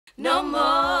No more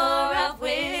I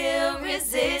will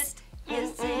resist.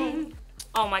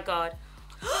 Oh my God.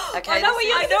 Okay, I know what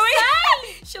you're going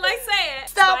to say. Shall I say it?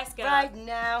 Stop Spice Girl. right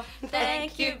now.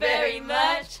 Thank you very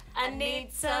much. I need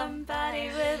somebody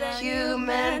with a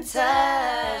Human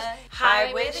touch.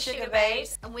 Hi, we're the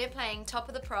Sugababes. And we're playing Top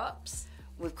of the Props.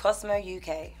 With Cosmo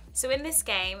UK. So in this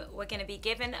game, we're going to be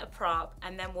given a prop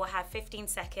and then we'll have 15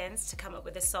 seconds to come up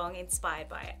with a song inspired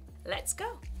by it. Let's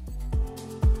go.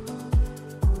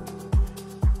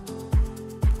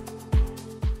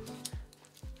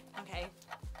 Okay,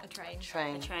 a train.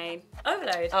 Train. A train.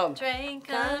 Overload. Oh. Train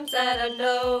comes out of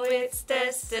know its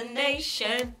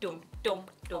destination. Dum, dum,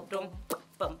 dum, dum,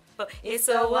 bum, bum. It's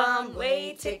a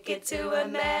one-way ticket to a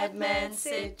madman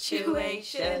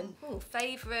situation. Ooh,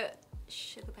 favourite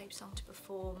Sugababe song to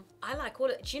perform. I like all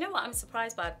it. Do you know what I'm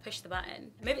surprised by? Push the Button.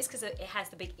 Maybe it's because it has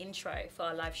the big intro for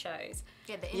our live shows.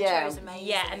 Yeah, the intro Yeah. is amazing.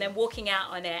 Yeah, and then walking out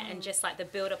on it and just like the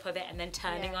build up of it and then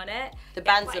turning on it. The Yeah,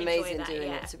 band's quite enjoy amazing that, doing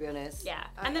yeah. it, to be honest. Yeah,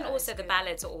 Oh, and then yeah, also it's the good.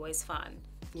 ballads are always fun.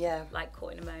 Yeah. Like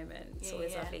Caught in a Moment. It's Yeah,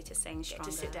 always yeah. lovely to sing Get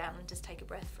stronger. to sit down and just take a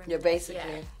breath for a Yeah, minute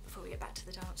basically. Yeah. before we get back to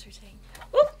the dance routine.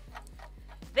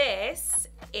 This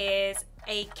is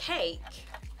a cake.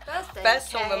 Birthday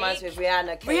First song reminds me of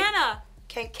Rihanna. Cake. Rihanna.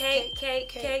 Cake, Cake, cake,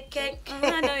 cake, cake.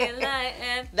 I know you like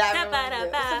it. That Da, ba, reminds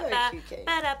me- da, it's a ba, very ba, cute cake.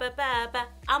 ba, da, ba, ba, ba.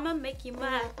 I'ma make you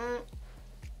mine.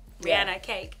 Rihanna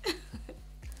cake.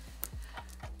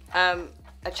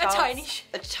 A child's, tiny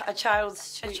a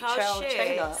child's A shoe, child's child shoe.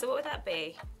 trainer. So what would that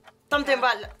be? Something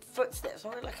about footsteps,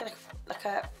 or like a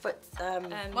foot.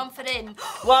 1 foot in.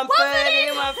 One foot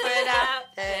in, 1 foot out.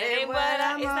 Ain't what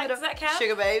I- does that count?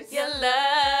 Sugababes. Your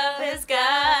love has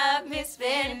got me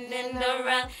spinning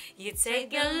around. You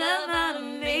take your love out of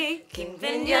me,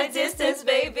 keeping your distance,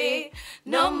 baby.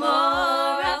 No more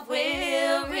I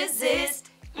will resist.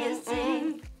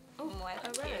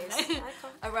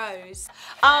 A rose.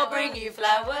 I'll bring you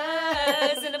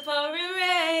flowers in the pouring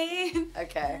rain.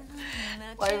 Okay.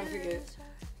 Why would we forget?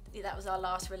 Yeah, that was our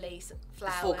last release.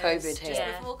 Flowers. Before COVID hit. Just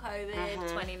Yeah. before COVID.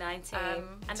 2019.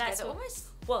 And that's Together almost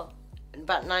well,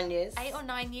 About 9 years. 8 or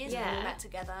 9 years when Yeah. we met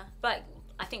together. but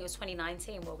I think it was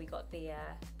 2019 where we got the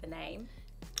name.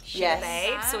 Yes.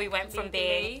 Sugababes. So we went from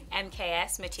being Legally.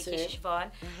 MKS, Matiki To-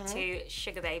 Siobhan, to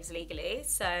Sugababes legally.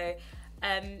 So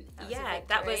was a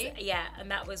that was victory.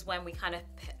 and that was when we kind of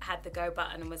had the go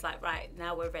button and was like, right,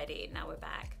 now we're ready, now we're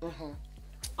back.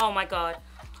 Oh my God.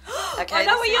 Okay. I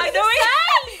know what this you're is-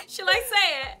 saying. Shall I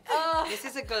say it? This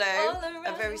is a glow. All around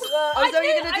A very. the Oh, is that what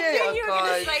you're gonna do? I knew Oh you were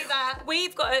gonna God. say that.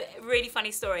 We've got a really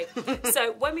funny story.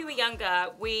 So when we were younger,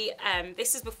 we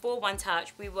this is before One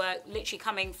Touch. We were literally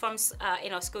coming from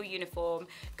in our school uniform,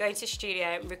 going to studio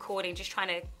and recording, just trying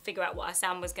to figure out what our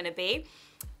sound was going to be.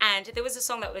 And there was a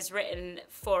song that was written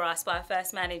for us by our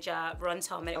first manager, Ron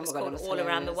Tom, and it was God, called that was All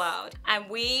Around the hilarious. World. And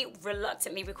we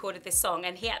reluctantly recorded this song,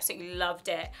 and he absolutely loved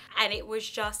it. And it was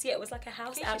just, it was like a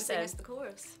house You should sing anthem. us the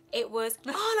chorus. It was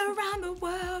all around the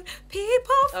world,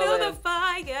 people feel yeah. the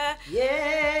fire.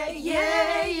 Yeah,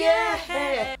 yeah,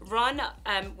 yeah. Ron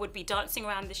would be dancing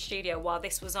around the studio while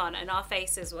this was on, and our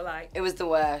faces were like, It was the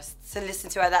worst to listen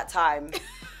to at that time.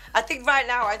 I think right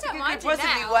now, I think don't it mind could it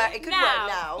possibly now. work. It could work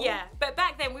now. Yeah, but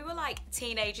back then we were like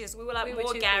teenagers. We were like We were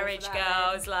more too cool for garage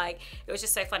that girls. Like it was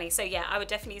just so funny. So yeah, I would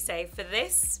definitely say for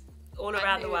this, all I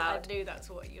around the knew- world, I knew that's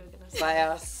what you were going to say. By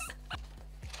us.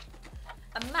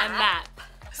 A a map. map.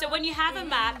 So when you have a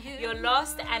map, you're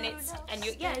lost, and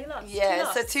you're lost. Yeah,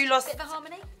 Too so lost. too lost. Bit of a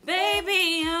harmony.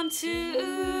 Baby, I'm too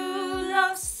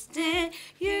lost in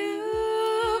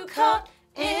you, caught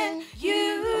in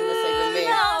you, that's even me.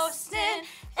 lost in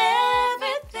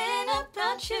everything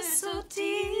about you so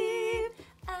deep.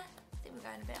 I think we're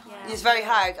going a bit high. It's very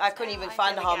high. I couldn't even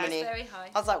find the There we go, harmony. it's very high.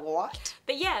 I was like, what?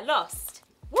 But yeah, lost.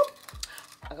 Whoop.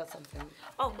 I got something.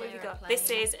 Oh, what have you got? aeroplane. This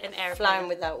is an airplane. Flying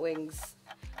without wings.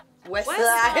 Westlife.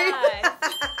 Westlife.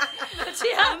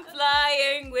 I'm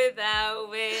flying without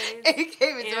wings. He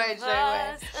came into my straight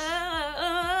away.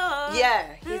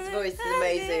 Yeah, his voice is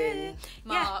amazing.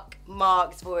 Mark.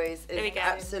 Mark's voice There we is go.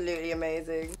 absolutely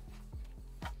amazing.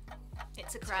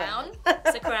 It's a crown.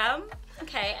 It's a crown.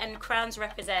 Okay, and crowns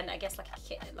represent, I guess, like a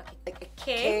king.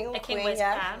 king or A king queen, wears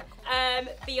yeah. a crown.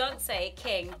 Beyonce,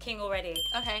 king already.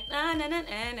 Okay. Na na na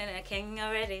na na na, king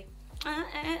already.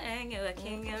 You're a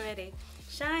king already.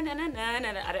 Shine na na na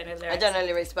na na. I don't know the lyrics. I don't know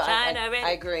lyrics, but Shine already.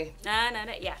 I agree. Na na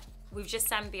na. Yeah, we've just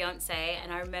sang Beyonce,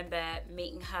 and I remember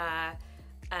meeting her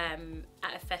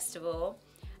at a festival,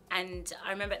 and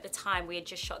I remember at the time we had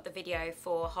just shot the video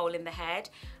for Hole in the Head,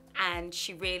 and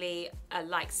she really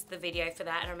likes the video for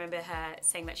that, and I remember her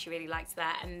saying that she really liked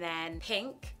that. And then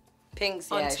Pink Pink's,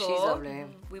 on yeah, tour. she's lovely.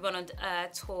 We went on a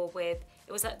tour with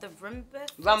It was at the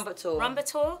Rumba tour. Rumba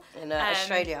tour In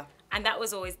Australia. and that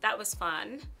was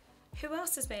fun. Who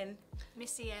else has been?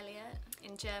 Missy Elliott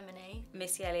in Germany.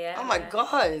 Missy Elliott. Oh my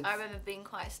God. I remember being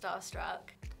quite starstruck.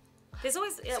 There's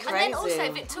always And then Crazy.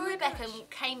 also Victoria Beckham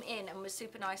came in and was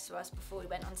super nice to us before we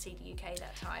went on CD UK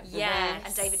that time. Yes.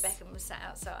 And David Beckham was sat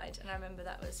outside, and I remember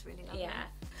that was really lovely.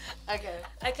 yeah.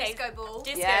 Okay. Disco ball.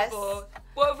 Disco Yes. ball.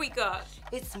 What have we got?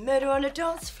 It's murder on the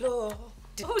dance floor.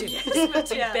 Oh yes,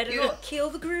 you better not kill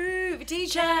the groove,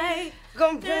 DJ.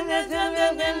 Gonna bring us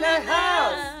in the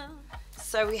house.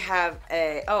 So we have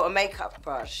a makeup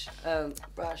brush.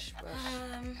 Brush.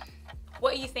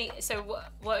 What do you think? So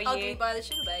what are Ugly you? by the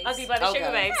Sugababes. Ugly by the Okay.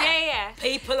 Sugababes. Yeah.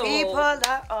 People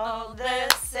Are all the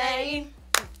same.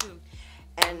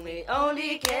 And we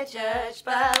only get judged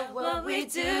by what we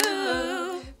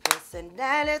do.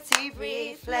 Personality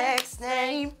reflects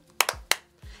name.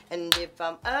 And if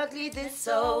I'm ugly, then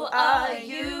so are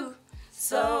you.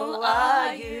 So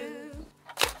are you.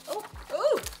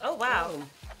 Oh wow.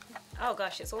 Oh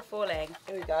gosh, it's all falling.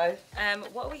 Here we go.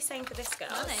 What are we saying for this girl?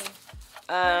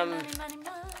 Money. Money.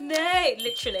 No,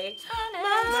 literally.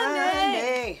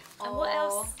 Money. And what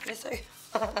else? Let's say.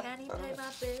 Can you pay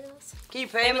my bills? Can you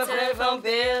pay my telephone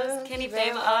bills? Can you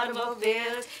pay my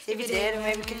automobiles? If you did,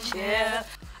 maybe we could share.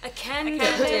 A candle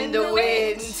In the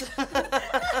wind.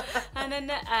 And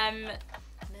then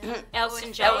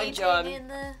Elton John. Elton John.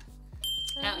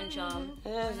 Elton John.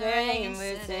 The rain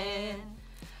within.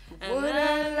 Would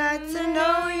I like to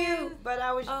know you? But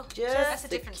I was Oh, just that's a a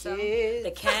different song. kid.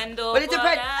 The candle. But it burned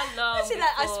depends. out long See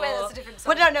that? I swear before. that's a different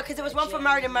song. Well, no, because there was one for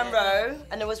Marilyn Monroe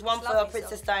and there was one It's for lovely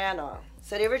Princess song. Diana.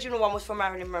 So the original one was for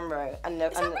Marilyn Monroe. And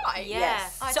Is that right? Yeah.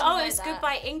 Yes. I So didn't know it's that.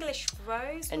 Goodbye English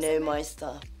Rose. I was know it? my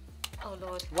stuff. Oh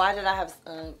Lord. Why did I have?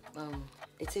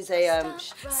 It is a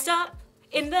Stop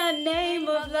in the name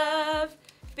of love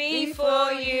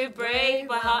before you break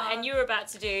my heart. And you were about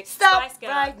to do Stop Spice Girl.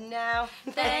 right now.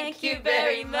 Thank you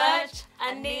very much.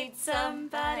 I need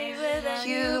somebody with a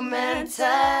Human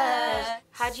touch.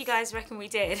 How do you guys reckon we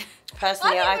did?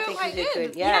 Personally, I I think think we we were did quite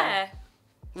good. Yeah.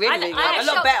 Really, I- really I good. am A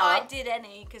lot shocked I better. did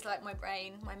any because like my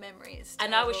memory is.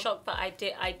 And I was terrible. shocked, but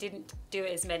I didn't do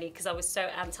it as many because I was so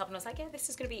amped up and I was like, yeah, this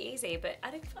is gonna be easy. But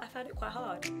I found it quite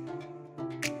hard.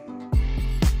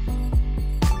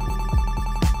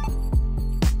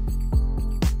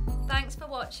 Thanks for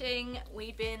watching.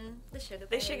 We've been the Sugababes.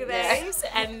 The Sugababes,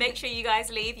 and make sure you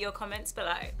guys leave your comments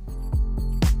below.